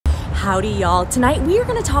Howdy y'all. Tonight we are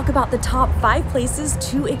going to talk about the top 5 places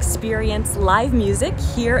to experience live music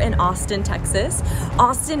here in Austin, Texas.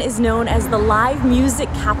 Austin is known as the live music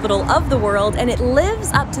capital of the world, and it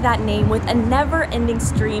lives up to that name with a never-ending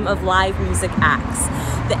stream of live music acts.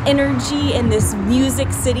 The energy in this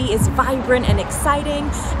music city is vibrant and exciting,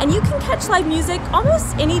 and you can catch live music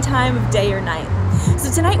almost any time of day or night.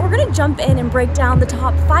 So tonight we're going to jump in and break down the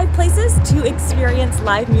top 5 places to experience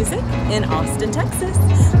live music in Austin, Texas.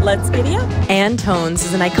 Let's giddy up. Antone's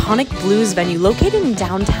is an iconic blues venue located in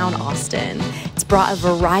downtown Austin. It's brought a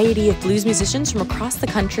variety of blues musicians from across the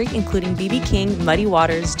country, including B.B. King, Muddy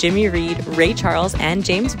Waters, Jimmy Reed, Ray Charles, and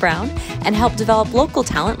James Brown, and helped develop local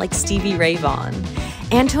talent like Stevie Ray Vaughan.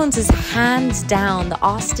 Antone's is hands down the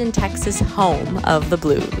Austin, Texas home of the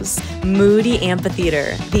blues. Moody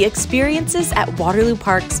Amphitheater. The experiences at Waterloo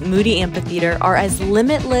Park's Moody Amphitheater are as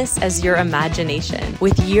limitless as your imagination.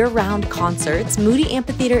 With year-round concerts, Moody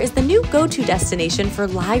Amphitheater is the new go-to destination for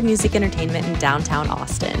live music entertainment in downtown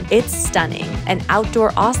Austin. It's stunning, an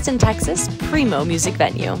outdoor Austin, Texas primo music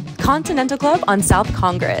venue. Continental Club on South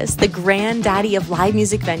Congress, the granddaddy of live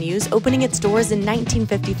music venues, opening its doors in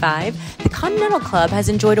 1955, the Continental Club has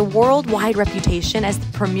enjoyed a worldwide reputation as the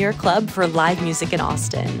premier club for live music in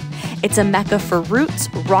Austin. It's a mecca for roots,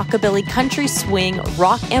 rockabilly, country, swing,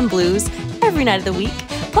 rock, and blues every night of the week,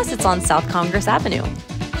 plus it's on South Congress Avenue.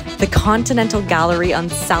 The Continental Gallery on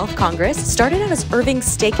South Congress started out as Irving's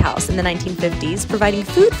Steakhouse in the 1950s, providing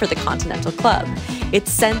food for the Continental Club.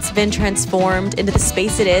 It's since been transformed into the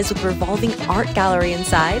space it is with a revolving art gallery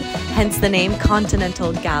inside, hence the name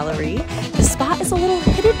Continental Gallery. The spot is a little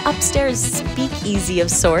hidden upstairs speakeasy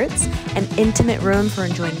of sorts, an intimate room for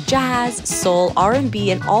enjoying jazz, soul,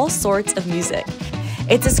 R&B, and all sorts of music.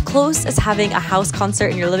 It's as close as having a house concert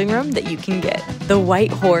in your living room that you can get. The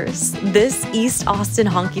White Horse. This East Austin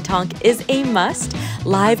honky-tonk is a must.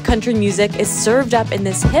 Live country music is served up in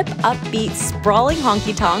this hip, upbeat, sprawling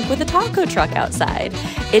honky-tonk with a taco truck outside.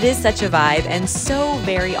 It is such a vibe and so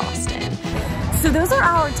very Austin. So those are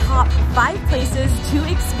our top 5 places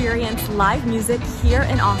to experience live music here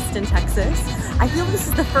in Austin, Texas. I feel this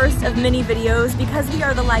is the first of many videos because we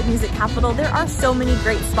are the live music capital. There are so many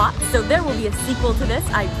great spots, so there will be a sequel to this,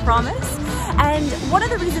 I promise. And one of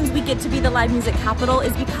the reasons we get to be the live music capital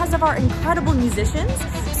is because of our incredible musicians.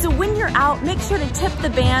 So when you're out, make sure to tip the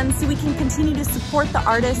band so we can continue to support the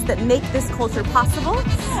artists that make this culture possible.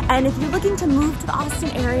 And if you're looking to move to the Austin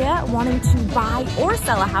area, wanting to buy or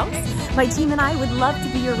sell a house, my team and I would love to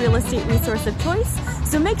be your real estate resource of choice.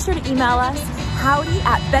 So make sure to email us,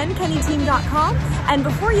 howdy@benkennyteam.com. And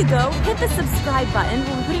before you go, hit the subscribe button.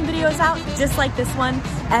 We'll be putting videos out just like this one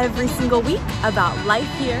every single week about life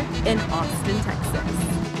here in Austin,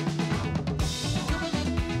 Texas.